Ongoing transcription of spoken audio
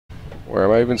Where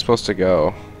am I even supposed to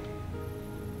go?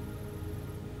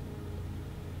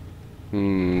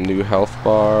 New health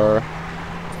bar.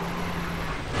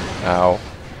 Ow.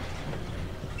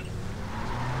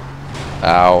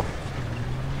 Ow.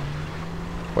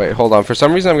 Wait, hold on. For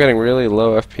some reason I'm getting really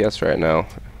low FPS right now.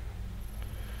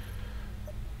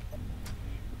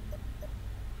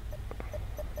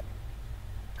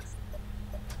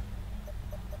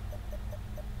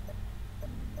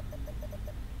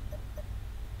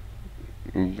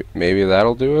 Maybe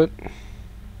that'll do it.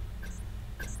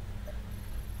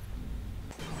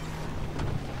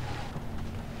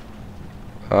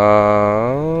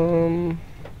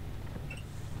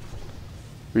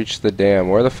 Reach the dam.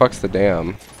 Where the fuck's the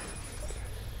dam?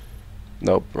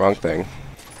 Nope, wrong thing.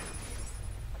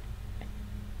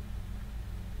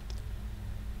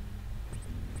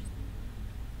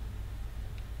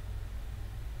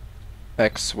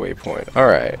 X waypoint.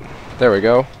 Alright. There we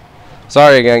go.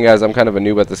 Sorry again, guys. I'm kind of a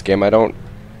noob at this game. I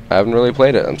haven't really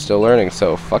played it. I'm still learning,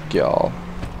 so fuck y'all.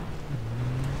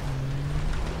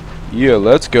 Yeah,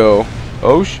 let's go.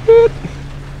 Oh shit.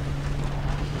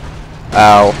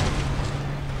 Ow.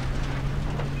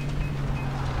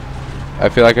 I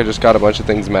feel like I just got a bunch of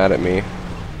things mad at me.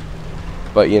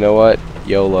 But you know what?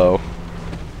 YOLO.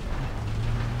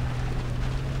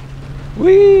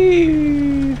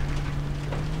 Whee!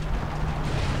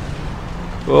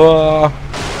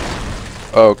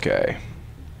 Okay.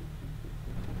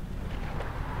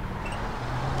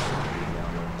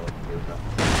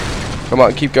 Come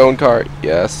on, keep going, car.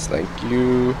 Yes, thank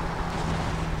you.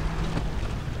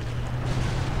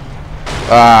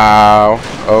 Ow.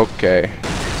 Okay.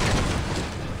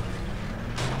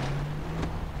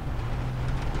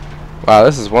 Wow,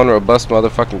 this is one robust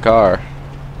motherfucking car.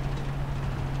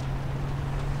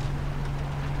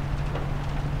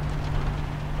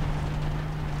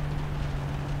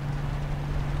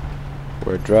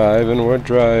 We're driving, we're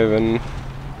driving.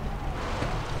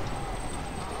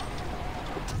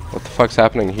 What the fuck's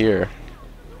happening here?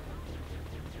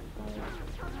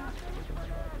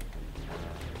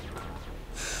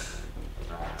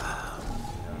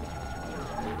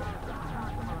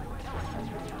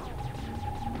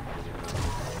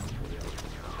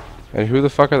 And who the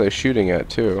fuck are they shooting at,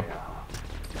 too?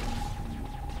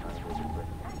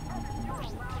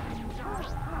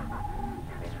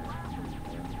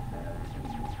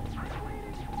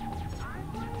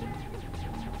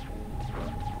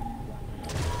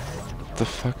 What the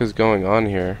fuck is going on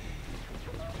here?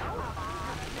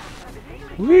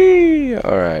 Whee!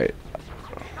 Alright.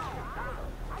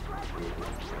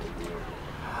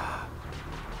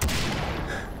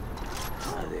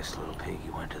 This little piggy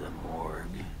went to the morgue.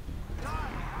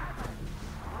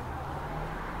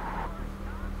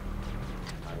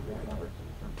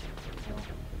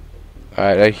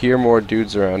 Alright, I hear more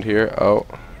dudes around here. Oh.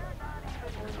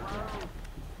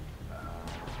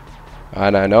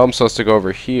 And I know I'm supposed to go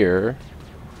over here.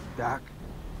 Doc,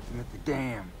 I'm at the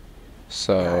dam.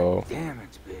 So. God damn,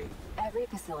 it's big. Every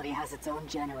facility has its own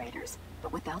generators,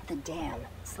 but without the dam,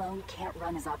 Sloan can't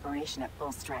run his operation at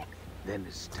full strength. Then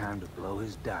it's time to blow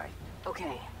his dike.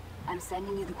 Okay, I'm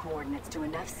sending you the coordinates to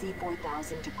enough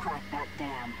C-4000 to crack that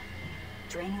dam.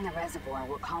 Draining the reservoir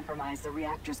will compromise the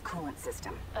reactor's coolant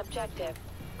system. Objective.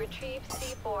 Retrieve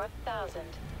C-4000.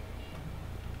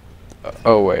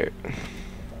 Oh, wait.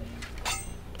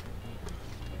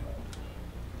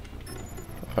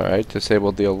 Alright,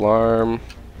 disabled the alarm.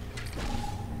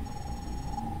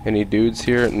 Any dudes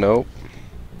here? Nope.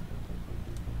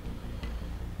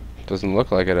 Doesn't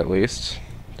look like it, at least.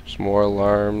 There's more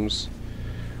alarms.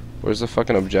 Where's the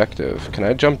fucking objective? Can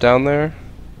I jump down there?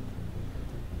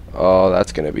 Oh,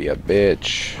 that's gonna be a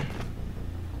bitch.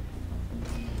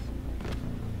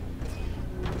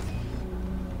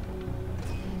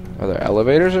 Are there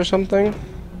elevators or something?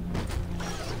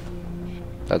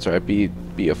 That's right, be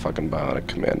a fucking bionic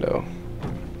commando.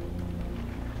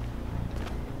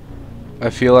 I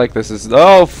feel like this is...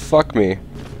 Oh, fuck me.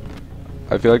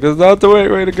 I feel like this is not the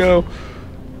way to go.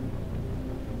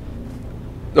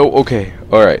 Oh, okay.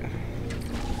 Alright.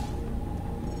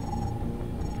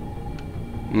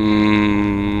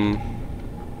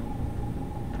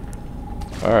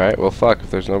 Alright, well fuck,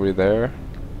 if there's nobody there,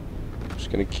 I'm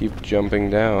just gonna keep jumping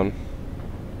down.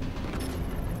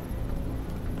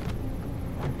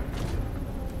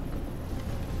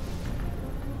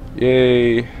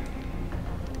 Yay!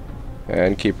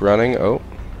 And keep running. Oh.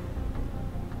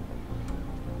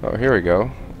 Oh, here we go.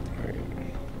 Right.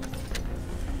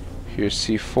 Here's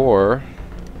C4.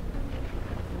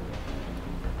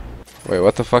 Wait,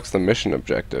 what the fuck's the mission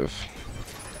objective?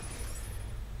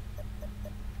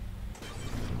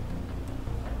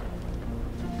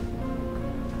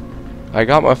 I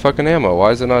got my fucking ammo.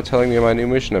 Why is it not telling me my new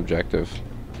mission objective?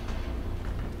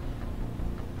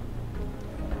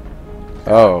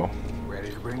 Oh. Ready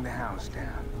to bring the house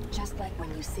down. Just like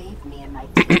when you saved me and my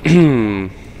team.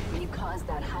 When you caused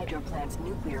that hydro plant's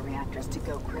nuclear reactors to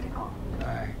go critical.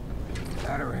 I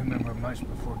don't remember much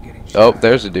before getting shot. Oh,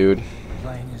 there's a dude.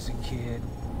 Playing as a kid,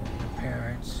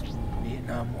 parents,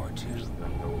 Vietnam War II.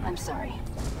 I'm sorry.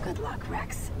 Good luck,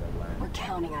 Rex. We're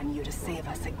counting on you to save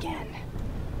us again.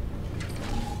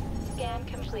 Scan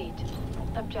complete.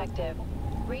 Objective.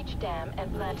 Reach dam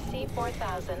and plant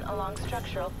C-4000 along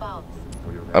structural faults.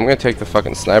 I'm gonna take the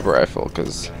fucking sniper rifle,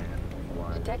 cause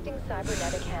Detecting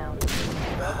cybernetic hounds.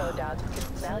 Robo-dogs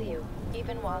can smell you,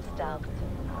 even while stealthed.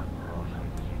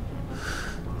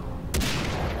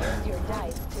 Use your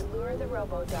dice to lure the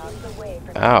robo-dogs away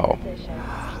from Ow. your position.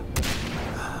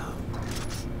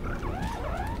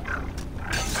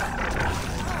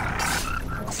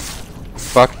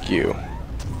 fuck you.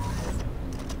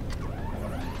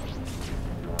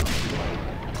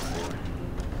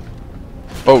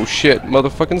 Oh shit,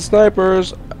 motherfucking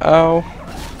snipers! Ow.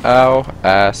 Ow.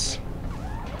 Ass.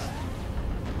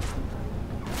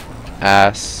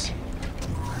 Ass.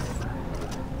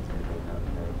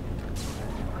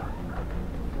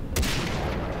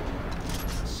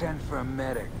 Send for a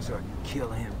medic so I can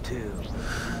kill him too.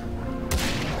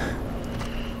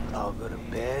 I'll go to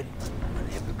bed when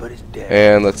everybody's dead.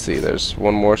 And let's see, there's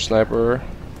one more sniper.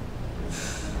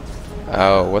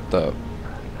 Ow, what the?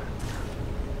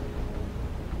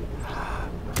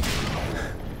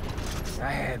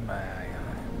 I had my eye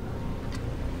on him.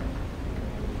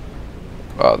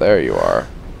 Oh, there you are.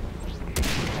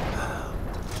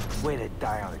 Way to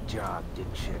die on the job, dick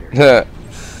shitter.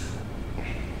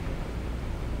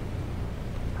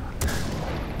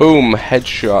 Boom,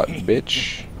 headshot,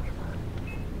 bitch.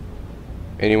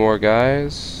 Any more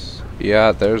guys?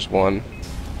 Yeah, there's one.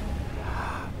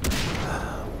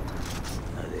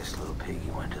 This little piggy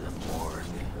went to the morgue.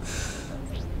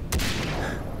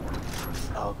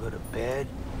 I'll go to bed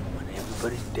when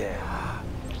everybody's dead.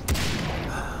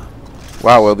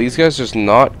 Wow, will these guys just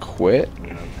not quit?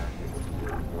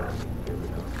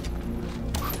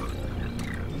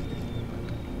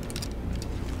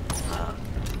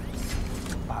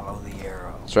 Follow the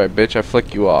arrow. That's right, bitch, I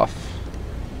flick you off.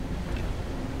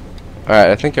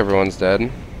 Alright, I think everyone's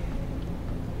dead.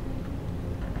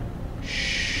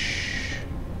 Shh.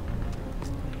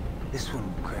 This one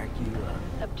will crack you up.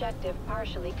 Objective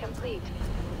partially complete.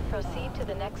 Proceed to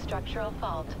the next structural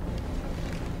fault.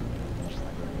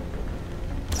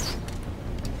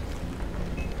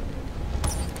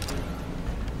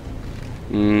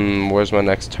 Where's my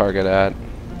next target at?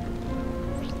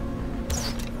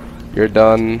 You're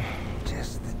done.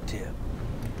 Just the tip.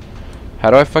 How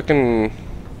do I fucking...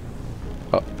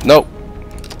 Oh, nope.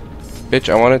 Bitch,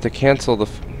 I wanted to cancel the...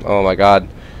 Oh my god.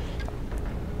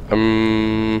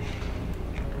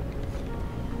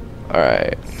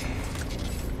 Alright.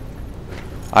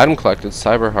 Item collected,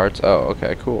 cyber hearts. Oh,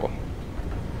 okay, cool.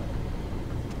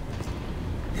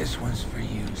 This one's for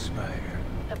you, Spider.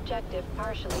 Objective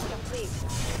partially complete.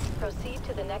 Proceed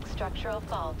to the next structural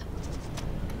fault.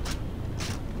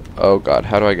 Oh god,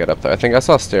 how do I get up there? I think I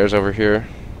saw stairs over here.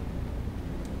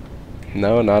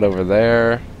 No, not over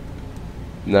there.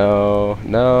 No,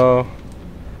 no.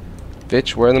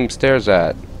 Bitch, where are them stairs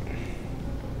at?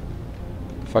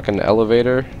 Fucking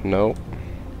elevator? Nope.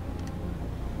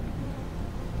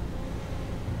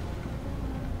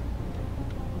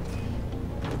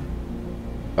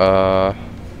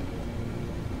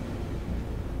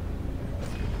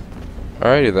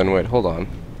 Alrighty then, wait, hold on.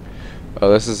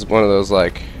 Oh, this is one of those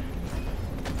like...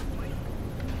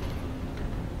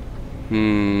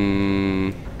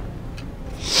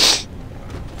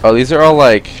 Oh, these are all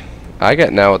like... I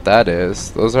get now what that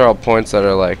is. Those are all points that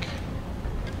are like...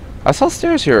 I saw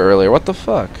stairs here earlier, what the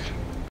fuck?